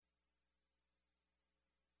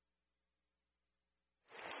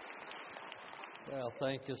Well,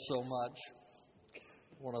 thank you so much.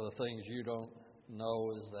 One of the things you don't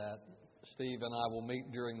know is that Steve and I will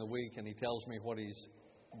meet during the week, and he tells me what he's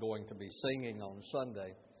going to be singing on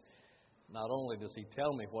Sunday. Not only does he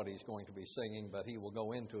tell me what he's going to be singing, but he will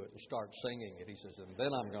go into it and start singing it. He says, and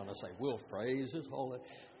then I'm going to say, we'll praise His holy.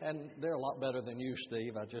 And they're a lot better than you,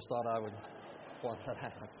 Steve. I just thought I would point that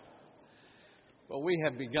out. Well, we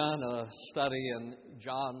have begun a study in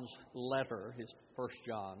John's letter, his 1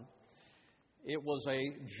 John. It was a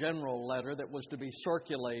general letter that was to be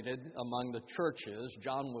circulated among the churches.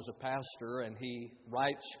 John was a pastor, and he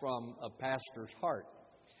writes from a pastor's heart.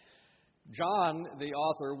 John, the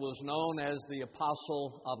author, was known as the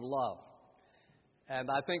Apostle of Love.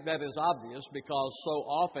 And I think that is obvious because so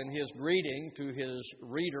often his greeting to his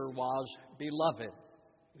reader was beloved.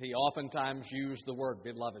 He oftentimes used the word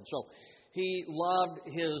beloved. So he loved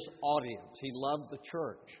his audience. He loved the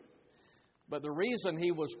church. But the reason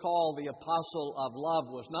he was called the Apostle of Love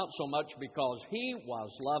was not so much because he was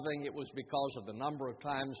loving, it was because of the number of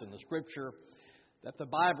times in the Scripture that the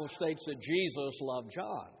Bible states that Jesus loved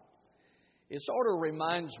John. It sort of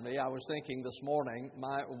reminds me, I was thinking this morning,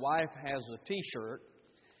 my wife has a T-shirt,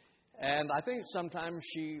 and I think sometimes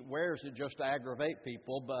she wears it just to aggravate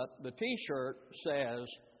people, but the T-shirt says,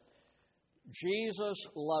 Jesus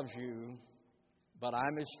loves you, but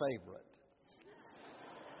I'm His favorite.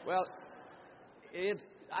 Well,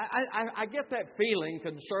 I get that feeling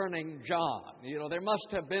concerning John. You know, there must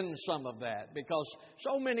have been some of that because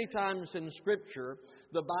so many times in Scripture,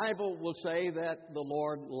 the Bible will say that the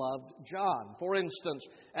Lord loved John. For instance,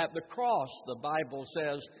 at the cross, the Bible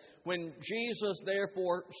says, when Jesus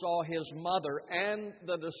therefore saw His mother and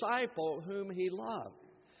the disciple whom He loved.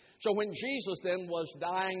 So when Jesus then was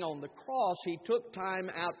dying on the cross, He took time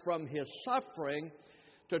out from His suffering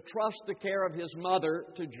to trust the care of His mother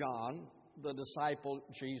to John, the disciple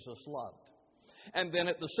Jesus loved. And then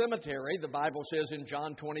at the cemetery, the Bible says in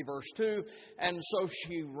John 20, verse 2, and so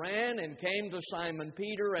she ran and came to Simon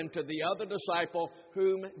Peter and to the other disciple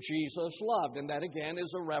whom Jesus loved. And that again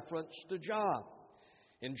is a reference to John.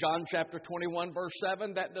 In John chapter 21, verse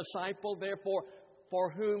 7, that disciple, therefore, for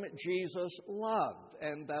whom Jesus loved.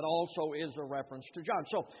 And that also is a reference to John.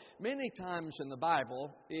 So many times in the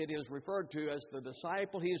Bible, it is referred to as the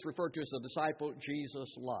disciple. He is referred to as the disciple Jesus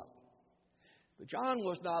loved. But John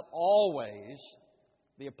was not always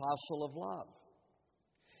the apostle of love.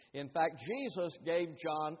 In fact, Jesus gave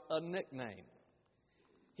John a nickname.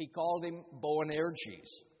 He called him Boanerges.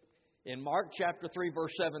 In Mark chapter 3,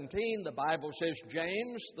 verse 17, the Bible says,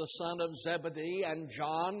 James, the son of Zebedee, and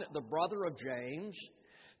John, the brother of James,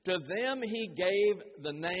 to them he gave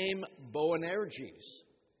the name Boanerges,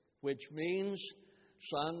 which means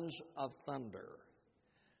sons of thunder.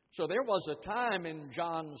 So there was a time in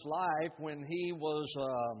John's life when he was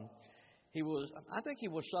I think he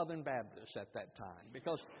was Southern Baptist at that time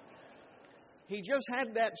because he just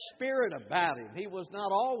had that spirit about him. He was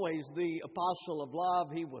not always the apostle of love.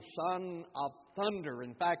 He was son of thunder.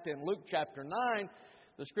 In fact, in Luke chapter 9,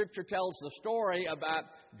 the Scripture tells the story about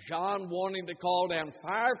John wanting to call down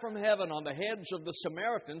fire from heaven on the heads of the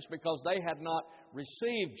Samaritans because they had not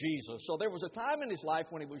received Jesus. So there was a time in his life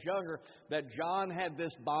when he was younger that John had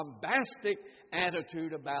this bombastic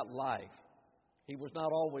attitude about life. He was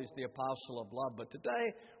not always the apostle of love, but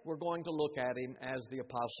today we're going to look at him as the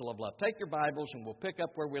apostle of love. Take your Bibles and we'll pick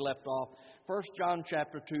up where we left off. 1 John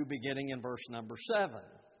chapter 2, beginning in verse number 7.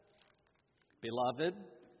 Beloved,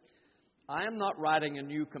 I am not writing a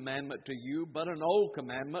new commandment to you, but an old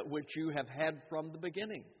commandment which you have had from the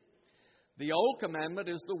beginning. The old commandment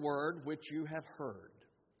is the word which you have heard.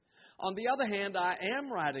 On the other hand, I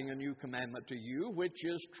am writing a new commandment to you, which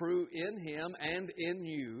is true in Him and in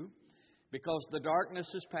you, because the darkness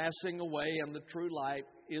is passing away and the true light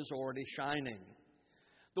is already shining.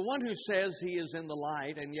 The one who says he is in the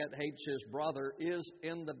light and yet hates his brother is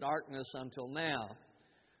in the darkness until now.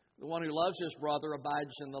 The one who loves his brother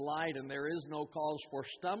abides in the light, and there is no cause for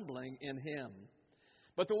stumbling in him.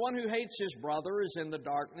 But the one who hates his brother is in the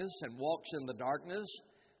darkness and walks in the darkness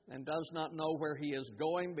and does not know where he is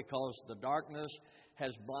going because the darkness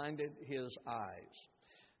has blinded his eyes.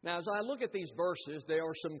 Now, as I look at these verses, there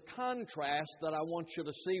are some contrasts that I want you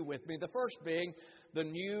to see with me. The first being the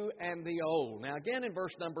new and the old. Now, again in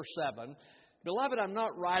verse number 7, Beloved, I'm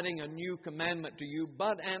not writing a new commandment to you,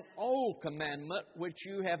 but an old commandment which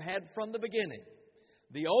you have had from the beginning.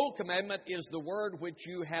 The old commandment is the word which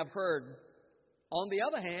you have heard. On the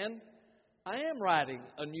other hand, I am writing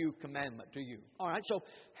a new commandment to you. All right, so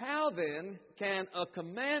how then can a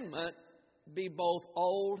commandment be both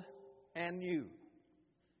old and new?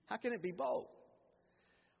 How can it be both?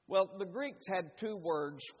 Well, the Greeks had two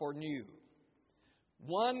words for new.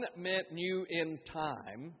 One meant new in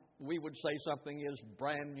time. We would say something is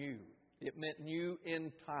brand new. It meant new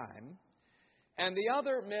in time. And the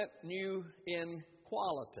other meant new in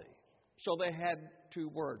quality. So they had two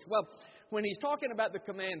words. Well, when he's talking about the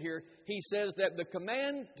command here, he says that the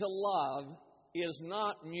command to love is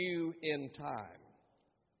not new in time.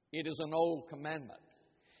 It is an old commandment.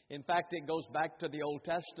 In fact, it goes back to the Old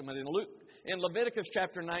Testament. In Leviticus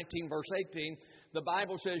chapter 19, verse 18, the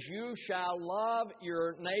Bible says, "You shall love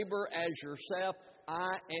your neighbor as yourself.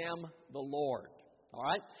 I am the Lord." All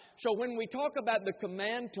right? So when we talk about the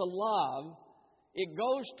command to love, it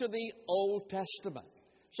goes to the Old Testament.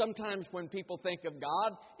 Sometimes when people think of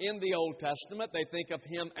God in the Old Testament, they think of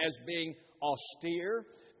Him as being austere.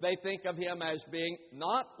 They think of Him as being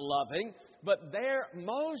not loving. But there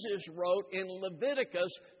Moses wrote in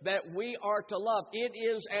Leviticus that we are to love. It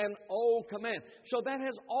is an old command. So that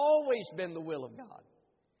has always been the will of God.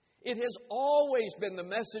 It has always been the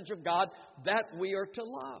message of God that we are to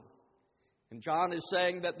love. And John is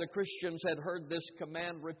saying that the Christians had heard this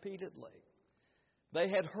command repeatedly. They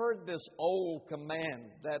had heard this old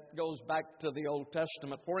command that goes back to the Old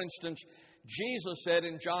Testament. For instance, Jesus said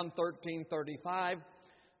in John 13:35,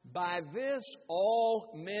 "By this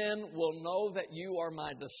all men will know that you are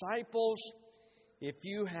my disciples, if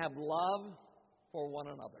you have love for one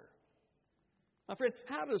another." My friend,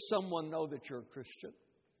 how does someone know that you're a Christian?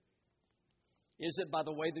 Is it by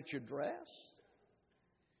the way that you dress?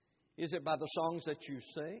 Is it by the songs that you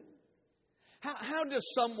sing? How does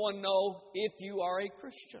someone know if you are a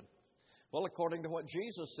Christian? Well, according to what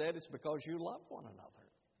Jesus said, it's because you love one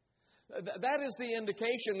another. That is the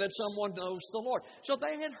indication that someone knows the Lord. So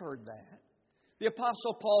they had heard that. The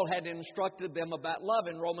Apostle Paul had instructed them about love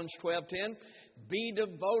in Romans 12:10. "Be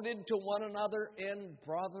devoted to one another in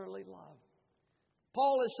brotherly love."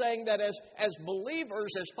 Paul is saying that as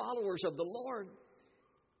believers, as followers of the Lord,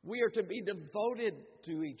 we are to be devoted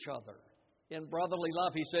to each other in brotherly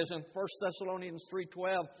love. He says in 1 Thessalonians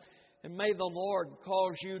 3:12, "And may the Lord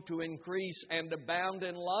cause you to increase and abound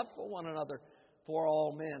in love for one another for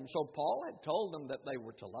all men." So Paul had told them that they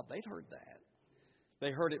were to love. They'd heard that.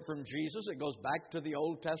 They heard it from Jesus. It goes back to the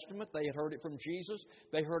Old Testament. They had heard it from Jesus.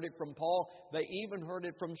 They heard it from Paul. They even heard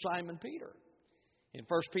it from Simon Peter. In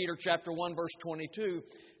 1 Peter chapter 1, verse 22,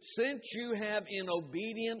 "Since you have in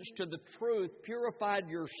obedience to the truth purified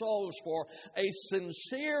your souls for a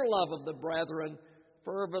sincere love of the brethren,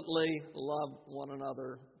 fervently love one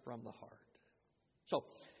another from the heart." So,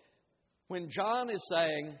 when John is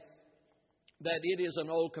saying that it is an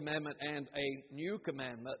old commandment and a new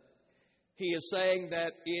commandment, he is saying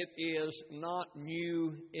that it is not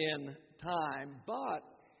new in time, but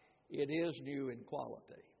it is new in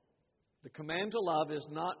quality. The command to love is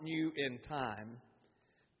not new in time,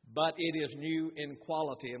 but it is new in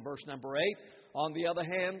quality. In verse number 8, "On the other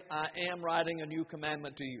hand, I am writing a new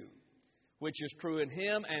commandment to you, which is true in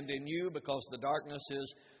him and in you, because the darkness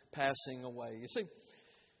is passing away." You see,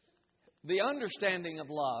 the understanding of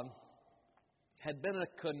love had been a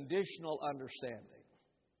conditional understanding.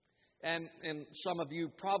 And some of you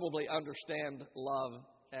probably understand love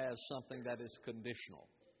as something that is conditional.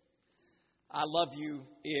 I love you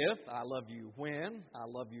if, I love you when, I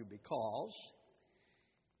love you because.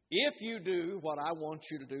 If you do what I want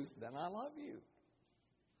you to do, then I love you.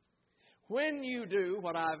 When you do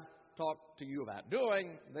what I've talked to you about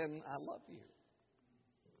doing, then I love you.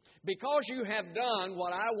 Because you have done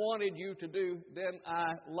what I wanted you to do, then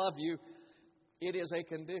I love you. It is a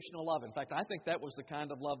conditional love. In fact, I think that was the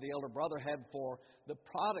kind of love the elder brother had for the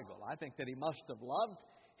prodigal. I think that he must have loved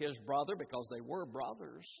his brother because they were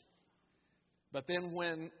brothers. But then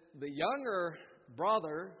when the younger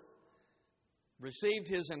brother received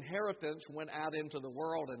his inheritance, went out into the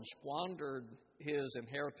world and squandered his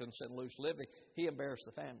inheritance in loose living, he embarrassed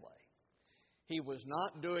the family. He was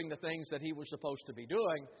not doing the things that he was supposed to be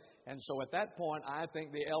doing. And so at that point, I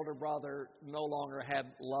think the elder brother no longer had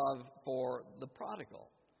love for the prodigal.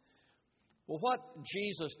 Well, what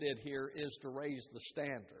Jesus did here is to raise the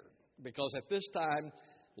standard. Because at this time,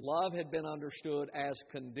 love had been understood as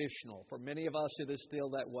conditional. For many of us, it is still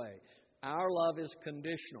that way. Our love is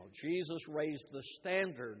conditional. Jesus raised the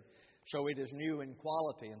standard, so it is new in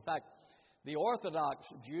quality. In fact, the Orthodox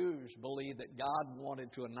Jews believe that God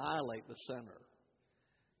wanted to annihilate the sinner,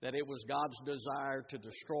 that it was God's desire to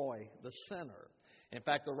destroy the sinner. In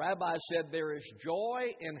fact, the rabbi said there is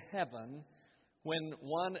joy in heaven when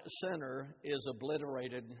one sinner is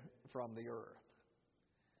obliterated from the earth.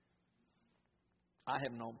 I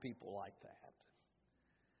have known people like that.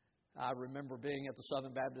 I remember being at the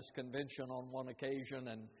Southern Baptist Convention on one occasion,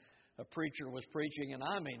 and a preacher was preaching, and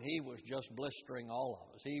I mean, he was just blistering all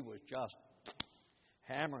of us. He was just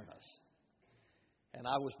hammering us. And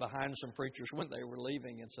I was behind some preachers when they were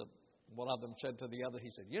leaving, and so one of them said to the other, he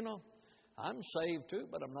said, "You know, I'm saved too,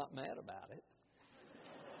 but I'm not mad about it."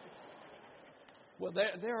 Well,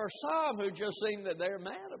 there are some who just seem that they're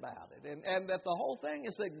mad about it, and that the whole thing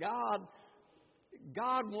is that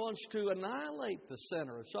God wants to annihilate the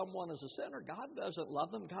sinner. If someone is a sinner, God doesn't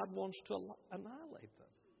love them. God wants to annihilate them.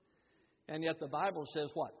 And yet the Bible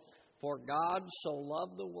says what? For God so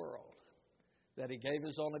loved the world that He gave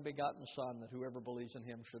His only begotten Son, that whoever believes in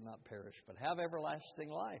Him should not perish, but have everlasting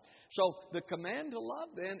life. So the command to love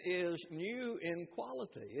then is new in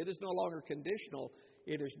quality. It is no longer conditional.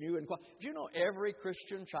 It is new in quality. Do you know every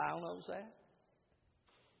Christian child knows that?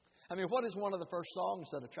 I mean, what is one of the first songs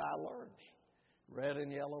that a child learns? Red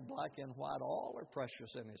and yellow, black and white, all are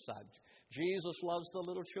precious in His sight. Jesus loves the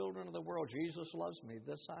little children of the world. Jesus loves me.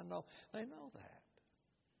 This I know. They know that.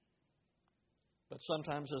 But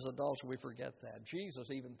sometimes as adults we forget that. Jesus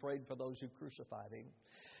even prayed for those who crucified Him.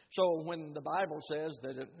 So when the Bible says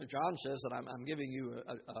that, John says that I'm giving you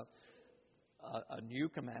a new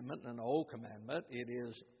commandment and an old commandment, it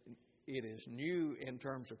is new in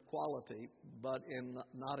terms of quality, but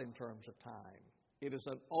not in terms of time. It is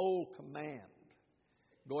an old command,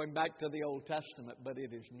 going back to the Old Testament, but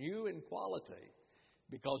it is new in quality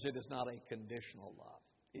because it is not a conditional love.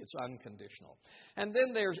 It's unconditional. And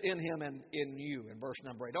then there's in Him and in you in verse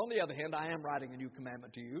number 8. On the other hand, I am writing a new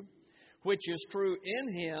commandment to you, which is true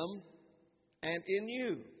in Him and in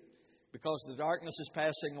you, because the darkness is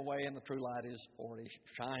passing away and the true light is already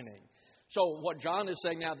shining. So what John is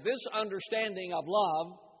saying now, this understanding of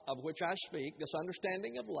love, of which I speak, this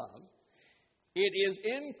understanding of love, it is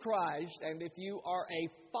in Christ, and if you are a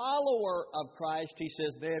follower of Christ, he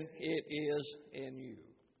says, then it is in you.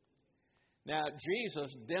 Now,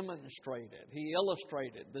 Jesus demonstrated, He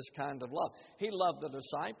illustrated this kind of love. He loved the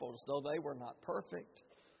disciples, though they were not perfect.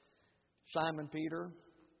 Simon Peter,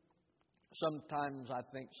 sometimes I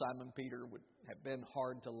think Simon Peter would have been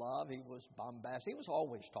hard to love. He was bombastic. He was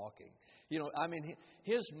always talking. You know, I mean,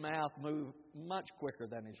 his mouth moved much quicker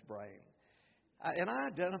than his brain. And I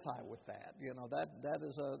identify with that. You know, that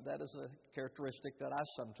is a characteristic that I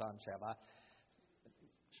sometimes have. I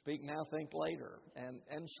speak now, think later.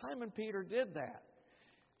 And Simon Peter did that.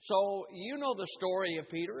 So you know the story of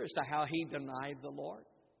Peter as to how he denied the Lord.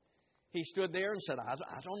 He stood there and said,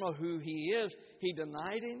 I don't know who He is. He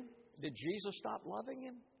denied Him. Did Jesus stop loving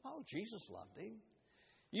him? Oh, Jesus loved him.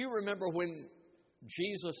 You remember when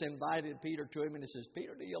Jesus invited Peter to Him and He says,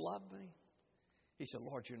 Peter, do you love me? He said,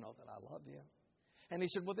 Lord, you know that I love you. And He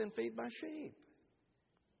said, well, then feed my sheep.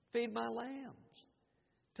 Feed my lambs.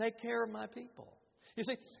 Take care of my people. You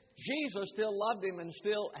see, Jesus still loved him and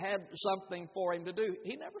still had something for him to do.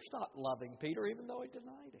 He never stopped loving Peter, even though he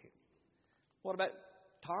denied Him. What about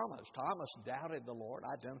Thomas? Thomas doubted the Lord.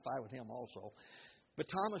 I identify with him also. But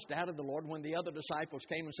Thomas doubted the Lord when the other disciples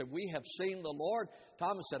came and said, we have seen the Lord.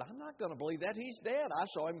 Thomas said, I'm not going to believe that. He's dead. I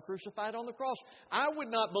saw Him crucified on the cross. I would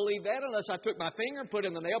not believe that unless I took my finger and put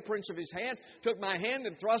in the nail prints of His hand, took my hand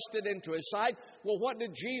and thrust it into His side. Well, what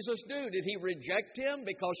did Jesus do? Did He reject him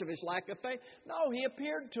because of his lack of faith? No, He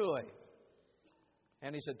appeared to him.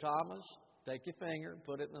 And He said, Thomas, take your finger,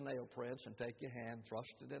 put it in the nail prints, and take your hand,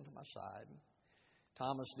 thrust it into my side.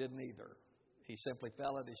 Thomas didn't either. He simply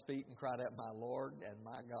fell at His feet and cried out, my Lord and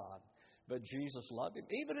my God. But Jesus loved him,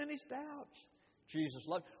 even in his doubts. Jesus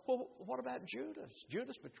loved him. Well, what about Judas?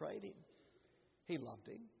 Judas betrayed Him. He loved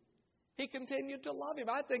him. He continued to love him.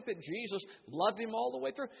 I think that Jesus loved him all the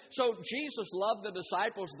way through. So Jesus loved the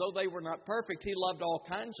disciples, though they were not perfect. He loved all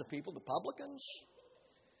kinds of people, the publicans.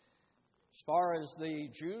 As far as the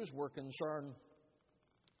Jews were concerned,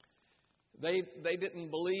 They didn't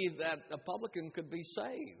believe that a publican could be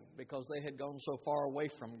saved because they had gone so far away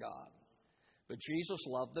from God. But Jesus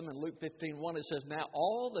loved them. In Luke 15:1 it says, now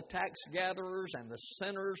all the tax gatherers and the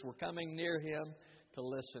sinners were coming near Him to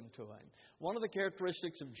listen to Him. One of the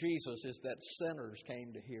characteristics of Jesus is that sinners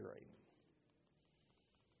came to hear Him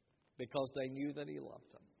because they knew that He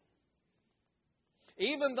loved them.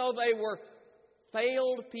 Even though they were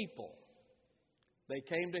failed people, they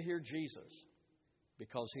came to hear Jesus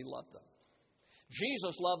because He loved them.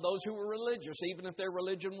 Jesus loved those who were religious, even if their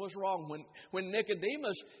religion was wrong. When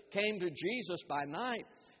Nicodemus came to Jesus by night,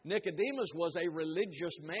 Nicodemus was a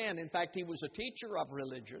religious man. In fact, he was a teacher of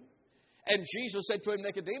religion. And Jesus said to him,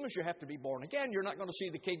 Nicodemus, you have to be born again. You're not going to see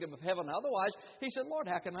the kingdom of heaven otherwise. He said, Lord,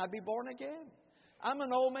 how can I be born again? I'm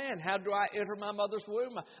an old man. How do I enter my mother's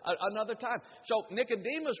womb another time? So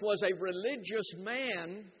Nicodemus was a religious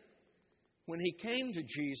man when he came to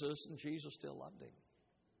Jesus, and Jesus still loved him.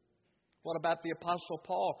 What about the Apostle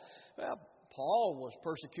Paul? Well, Paul was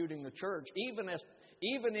persecuting the church.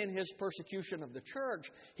 even in his persecution of the church,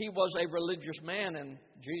 he was a religious man, and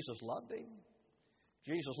Jesus loved him.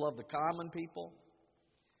 Jesus loved the common people.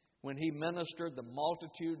 When he ministered, the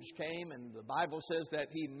multitudes came, and the Bible says that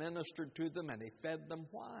he ministered to them and he fed them.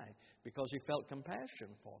 Why? Because he felt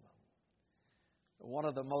compassion for them. One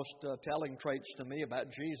of the most telling traits to me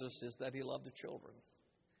about Jesus is that he loved the children,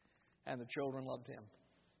 and the children loved him.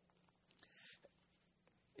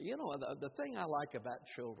 You know, the thing I like about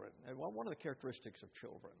children, and one of the characteristics of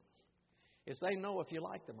children, is they know if you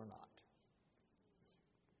like them or not.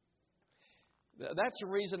 That's the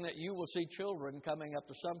reason that you will see children coming up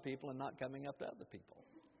to some people and not coming up to other people,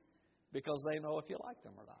 because they know if you like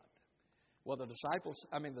them or not. Well,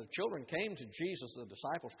 the children came to Jesus. The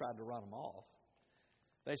disciples tried to run them off.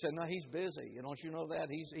 They said, "No, he's busy. Don't you know that?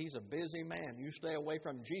 He's a busy man. You stay away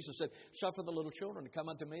from him." Jesus said, "Suffer the little children to come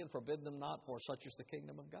unto me and forbid them not, for such is the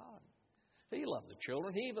kingdom of God." He loved the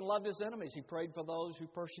children. He even loved his enemies. He prayed for those who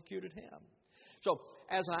persecuted him. So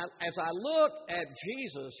as I look at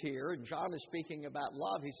Jesus here, and John is speaking about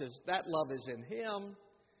love, he says that love is in him.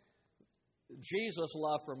 Jesus'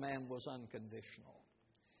 love for man was unconditional.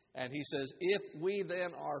 And he says, if we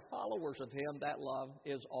then are followers of him, that love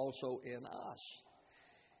is also in us.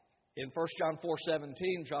 In 1 John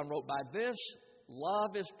 4:17, John wrote, "By this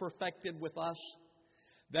love is perfected with us,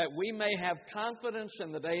 that we may have confidence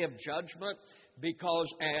in the day of judgment, because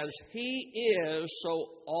as he is,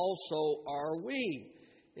 so also are we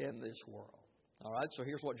in this world." All right, so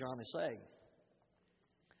here's what John is saying.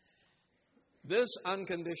 This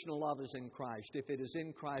unconditional love is in Christ. If it is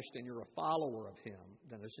in Christ and you're a follower of him,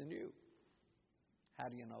 then it's in you. How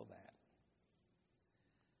do you know that?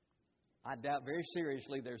 I doubt very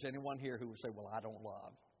seriously there's anyone here who would say, "Well, I don't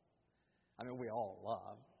love." I mean, we all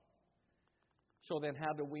love. So then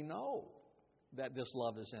how do we know that this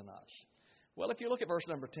love is in us? Well, if you look at verse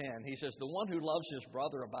number 10, he says, "The one who loves his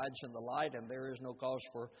brother abides in the light, and there is no cause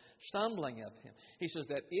for stumbling of him." He says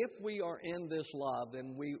that if we are in this love,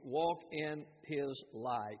 then we walk in his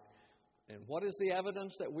light. And what is the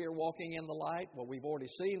evidence that we are walking in the light? Well, we've already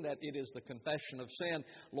seen that it is the confession of sin.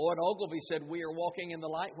 Lloyd Ogilvie said we are walking in the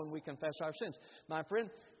light when we confess our sins. My friend,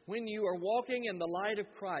 when you are walking in the light of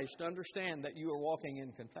Christ, understand that you are walking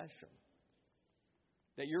in confession.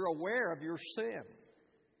 That you're aware of your sin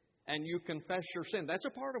and you confess your sin. That's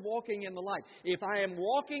a part of walking in the light. If I am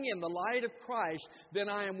walking in the light of Christ, then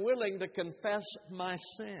I am willing to confess my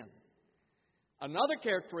sin. Another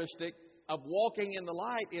characteristic of walking in the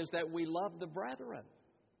light is that we love the brethren.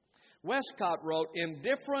 Westcott wrote,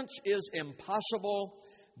 "Indifference is impossible.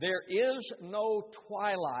 There is no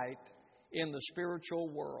twilight in the spiritual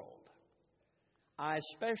world." I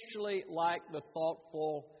especially like the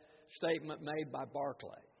thoughtful statement made by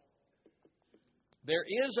Barclay. There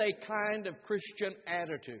is a kind of Christian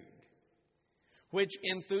attitude which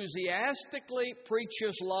enthusiastically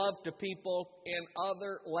preaches love to people in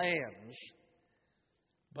other lands,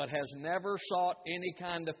 but has never sought any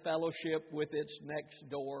kind of fellowship with its next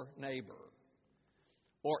door neighbor,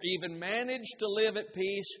 or even managed to live at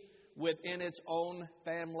peace within its own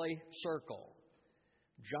family circle.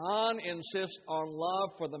 John insists on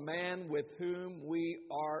love for the man with whom we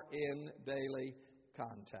are in daily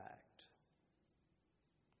contact.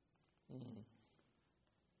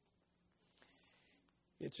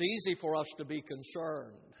 It's easy for us to be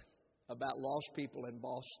concerned about lost people in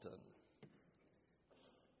Boston.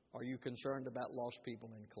 Are you concerned about lost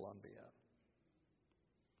people in Colombia?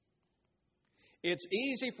 It's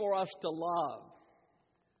easy for us to love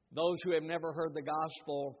those who have never heard the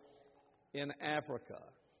gospel in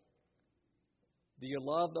Africa. Do you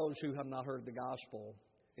love those who have not heard the gospel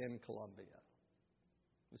in Colombia?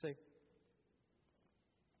 You see?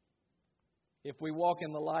 If we walk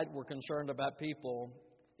in the light, we're concerned about people.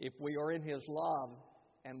 If we are in his love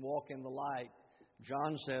and walk in the light,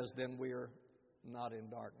 John says, then we are not in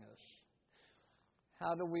darkness.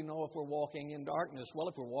 How do we know if we're walking in darkness? Well,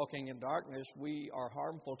 if we're walking in darkness, we are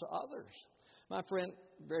harmful to others. My friend,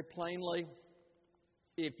 very plainly,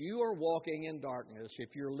 if you are walking in darkness,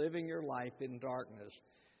 if you're living your life in darkness,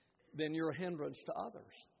 then you're a hindrance to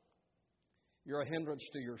others. You're a hindrance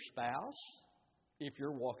to your spouse if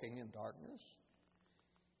you're walking in darkness.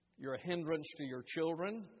 You're a hindrance to your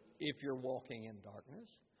children if you're walking in darkness.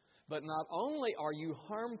 But not only are you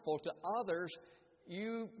harmful to others,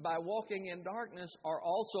 you, by walking in darkness, are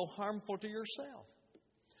also harmful to yourself.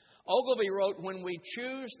 Ogilvie wrote, when we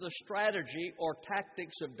choose the strategy or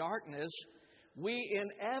tactics of darkness, we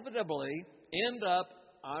inevitably end up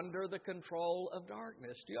under the control of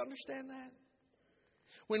darkness. Do you understand that?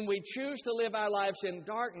 When we choose to live our lives in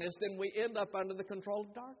darkness, then we end up under the control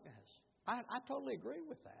of darkness. I totally agree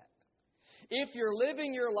with that. If you're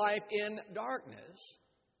living your life in darkness,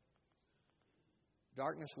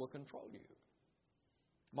 darkness will control you.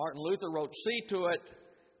 Martin Luther wrote, "See to it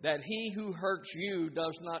that he who hurts you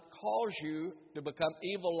does not cause you to become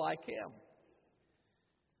evil like him.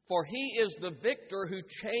 For he is the victor who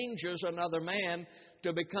changes another man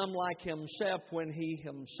to become like himself when he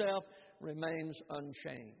himself remains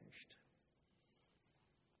unchanged."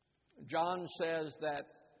 John says that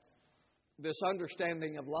this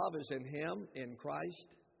understanding of love is in Him, in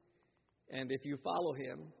Christ, and if you follow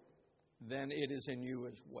Him, then it is in you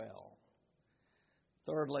as well.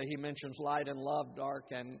 Thirdly, he mentions light and love,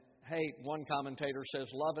 dark and hate. One commentator says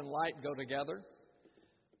love and light go together,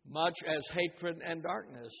 much as hatred and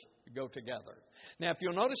darkness go together. Now, if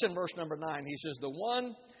you'll notice in verse number 9, he says, "The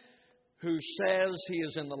one who says he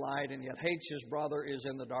is in the light and yet hates his brother is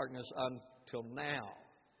in the darkness until now."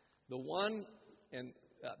 The one, and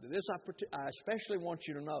this I especially want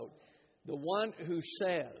you to note, the one who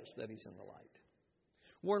says that he's in the light.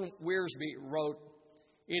 Warren Wiersbe wrote,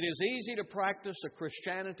 "It is easy to practice a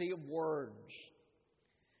Christianity of words,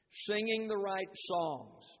 singing the right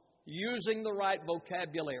songs, using the right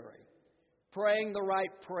vocabulary, praying the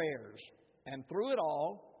right prayers, and through it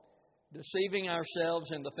all, deceiving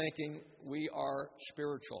ourselves into thinking we are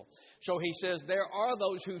spiritual." So he says there are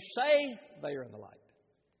those who say they are in the light,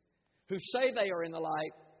 who say they are in the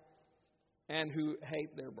light, and who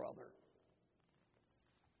hate their brother.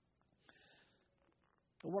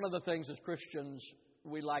 One of the things as Christians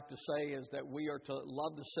we like to say is that we are to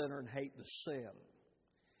love the sinner and hate the sin.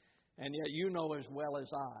 And yet you know as well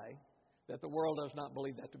as I that the world does not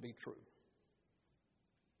believe that to be true.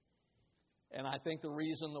 And I think the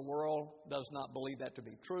reason the world does not believe that to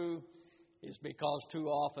be true is because too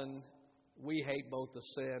often we hate both the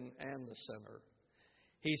sin and the sinner.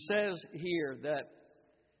 He says here that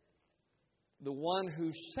the one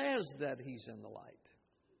who says that he's in the light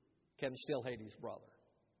can still hate his brother.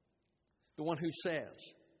 The one who says.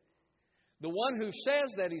 The one who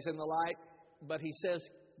says that he's in the light, but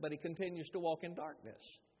he continues to walk in darkness.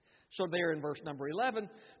 So there in verse number 11,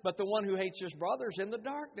 "But the one who hates his brother is in the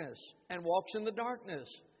darkness and walks in the darkness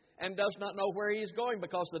and does not know where he is going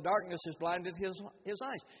because the darkness has blinded his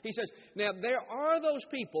eyes." He says, now there are those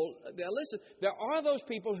people, now listen, there are those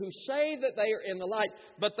people who say that they are in the light,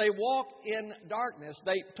 but they walk in darkness.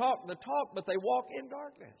 They talk the talk, but they walk in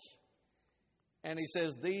darkness. And he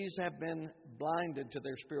says these have been blinded to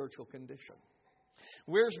their spiritual condition.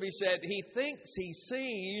 Wiersbe said he thinks he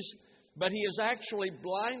sees, but he is actually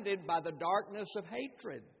blinded by the darkness of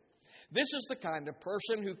hatred. This is the kind of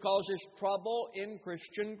person who causes trouble in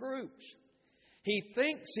Christian groups. He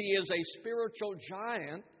thinks he is a spiritual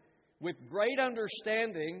giant with great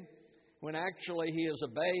understanding when actually he is a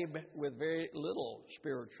babe with very little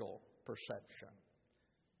spiritual perception.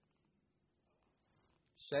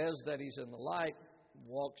 Says that he's in the light,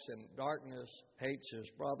 walks in darkness, hates his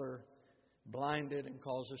brother, blinded and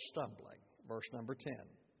causes stumbling. Verse number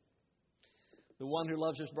 10. "The one who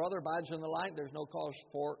loves his brother abides in the light. There's no cause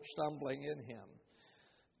for stumbling in him."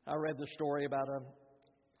 I read the story about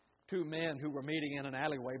two men who were meeting in an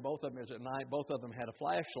alleyway. Both of them, at night, both of them had a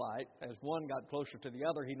flashlight. As one got closer to the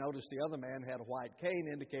other, he noticed the other man had a white cane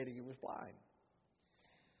indicating he was blind.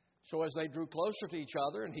 So as they drew closer to each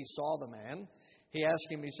other and he saw the man, he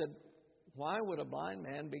asked him, he said, "Why would a blind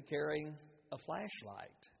man be carrying a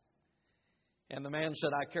flashlight?" And the man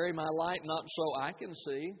said, "I carry my light not so I can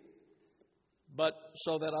see, but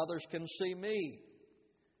so that others can see me.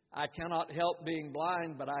 I cannot help being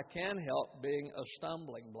blind, but I can help being a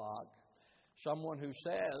stumbling block." Someone who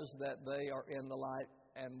says that they are in the light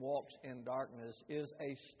and walks in darkness is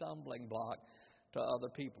a stumbling block to other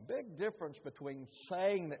people. Big difference between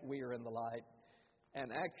saying that we are in the light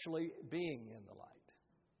and actually being in the light.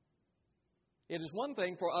 It is one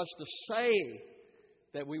thing for us to say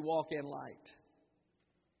that we walk in light.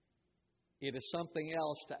 It is something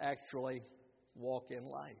else to actually walk in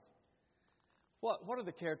light. What are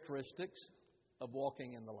the characteristics of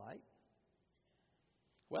walking in the light?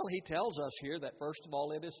 Well, he tells us here that first of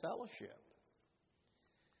all it is fellowship.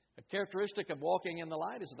 A characteristic of walking in the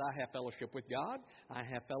light is that I have fellowship with God, I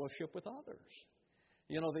have fellowship with others.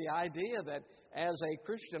 You know, the idea that as a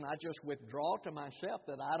Christian I just withdraw to myself,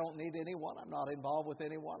 that I don't need anyone, I'm not involved with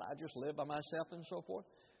anyone, I just live by myself and so forth.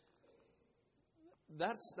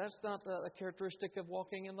 That's not a characteristic of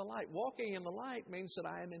walking in the light. Walking in the light means that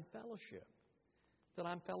I am in fellowship, that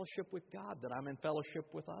I'm fellowship with God, that I'm in fellowship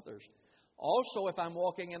with others. Also, if I'm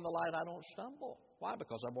walking in the light, I don't stumble. Why?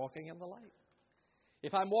 Because I'm walking in the light.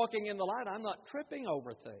 If I'm walking in the light, I'm not tripping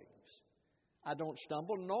over things. I don't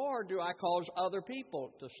stumble, nor do I cause other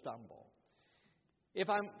people to stumble. If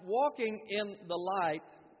I'm walking in the light,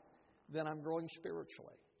 then I'm growing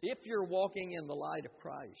spiritually. If you're walking in the light of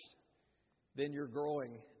Christ, then you're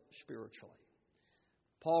growing spiritually.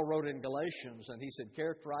 Paul wrote in Galatians, and he said,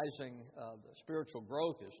 characterizing the spiritual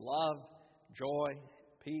growth is love, joy,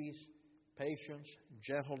 peace, patience,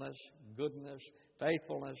 gentleness, goodness,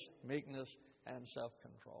 faithfulness, meekness, and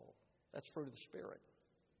self-control. That's fruit of the Spirit.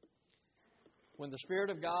 When the Spirit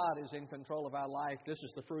of God is in control of our life, this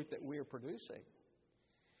is the fruit that we are producing.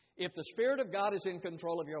 If the Spirit of God is in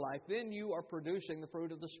control of your life, then you are producing the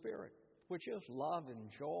fruit of the Spirit, which is love and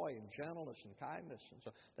joy and gentleness and kindness. And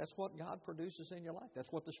so that's what God produces in your life.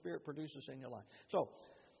 That's what the Spirit produces in your life. So,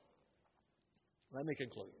 let me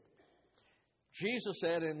conclude. Jesus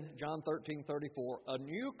said in John 13:34, "A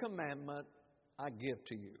new commandment I give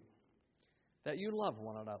to you, that you love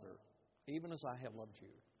one another, even as I have loved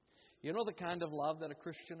you." You know the kind of love that a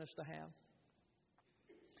Christian is to have?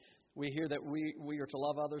 We hear that we are to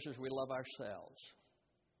love others as we love ourselves.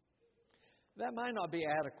 That might not be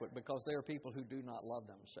adequate because there are people who do not love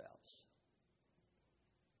themselves.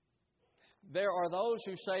 There are those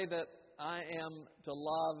who say that I am to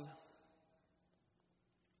love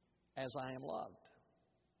as I am loved.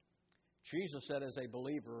 Jesus said as a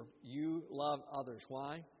believer, you love others.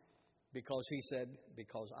 Why? Because He said,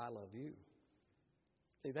 because I love you.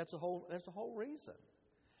 See, that's the whole reason.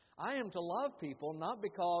 I am to love people not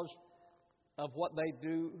because of what they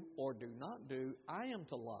do or do not do. I am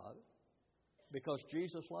to love because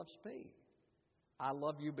Jesus loves me. I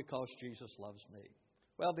love you because Jesus loves me.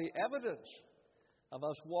 Well, the evidence of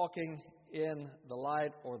us walking in the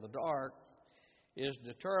light or the dark is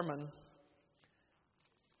determined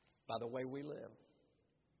by the way we live.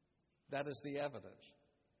 That is the evidence.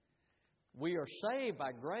 We are saved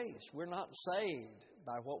by grace. We're not saved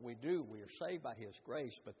by what we do. We are saved by His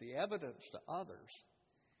grace. But the evidence to others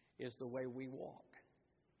is the way we walk,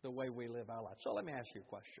 the way we live our life. So let me ask you a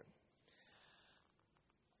question.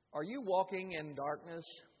 Are you walking in darkness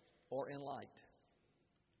or in light?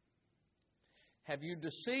 Have you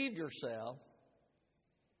deceived yourself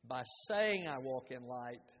by saying I walk in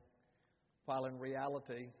light, while in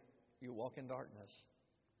reality you walk in darkness?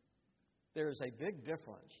 There is a big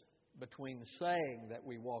difference between saying that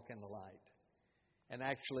we walk in the light and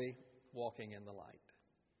actually walking in the light.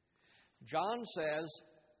 John says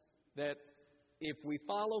that if we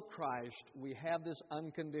follow Christ, we have this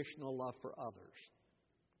unconditional love for others.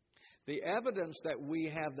 The evidence that we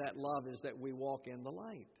have that love is that we walk in the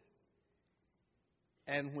light.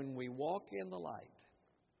 And when we walk in the light,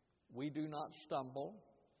 we do not stumble,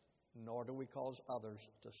 nor do we cause others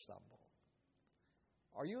to stumble.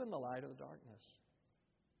 Are you in the light or the darkness?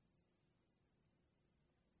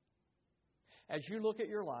 As you look at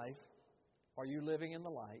your life, are you living in the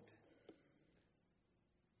light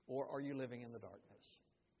or are you living in the darkness?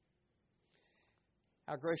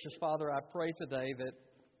 Our gracious Father, I pray today that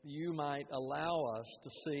You might allow us to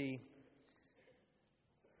see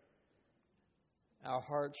our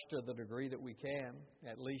hearts to the degree that we can,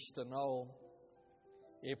 at least to know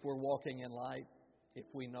if we're walking in light, if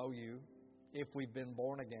we know You, if we've been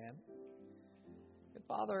born again. And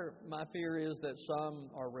Father, my fear is that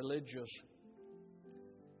some are religious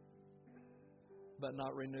but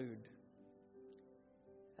not renewed.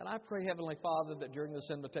 And I pray, Heavenly Father, that during this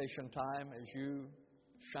invitation time, as You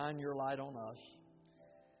shine Your light on us,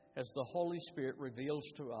 as the Holy Spirit reveals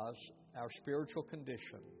to us our spiritual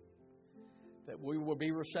condition, that we will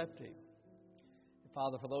be receptive. And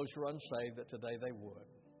Father, for those who are unsaved, that today they would.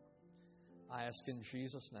 I ask in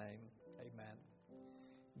Jesus' name, amen.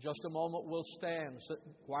 In just a moment, we'll stand. The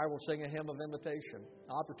choir will sing a hymn of invitation.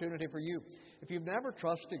 Opportunity for you. If you've never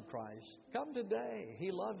trusted Christ, come today.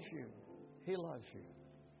 He loves you. He loves you.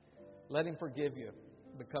 Let Him forgive you.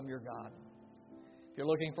 Become your God. If you're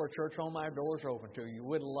looking for a church home, our doors are open to you.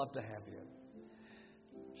 We'd love to have you.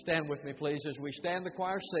 Stand with me, please. As we stand, the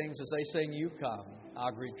choir sings. As they sing, You Come,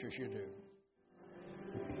 I'll greet you as you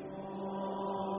do.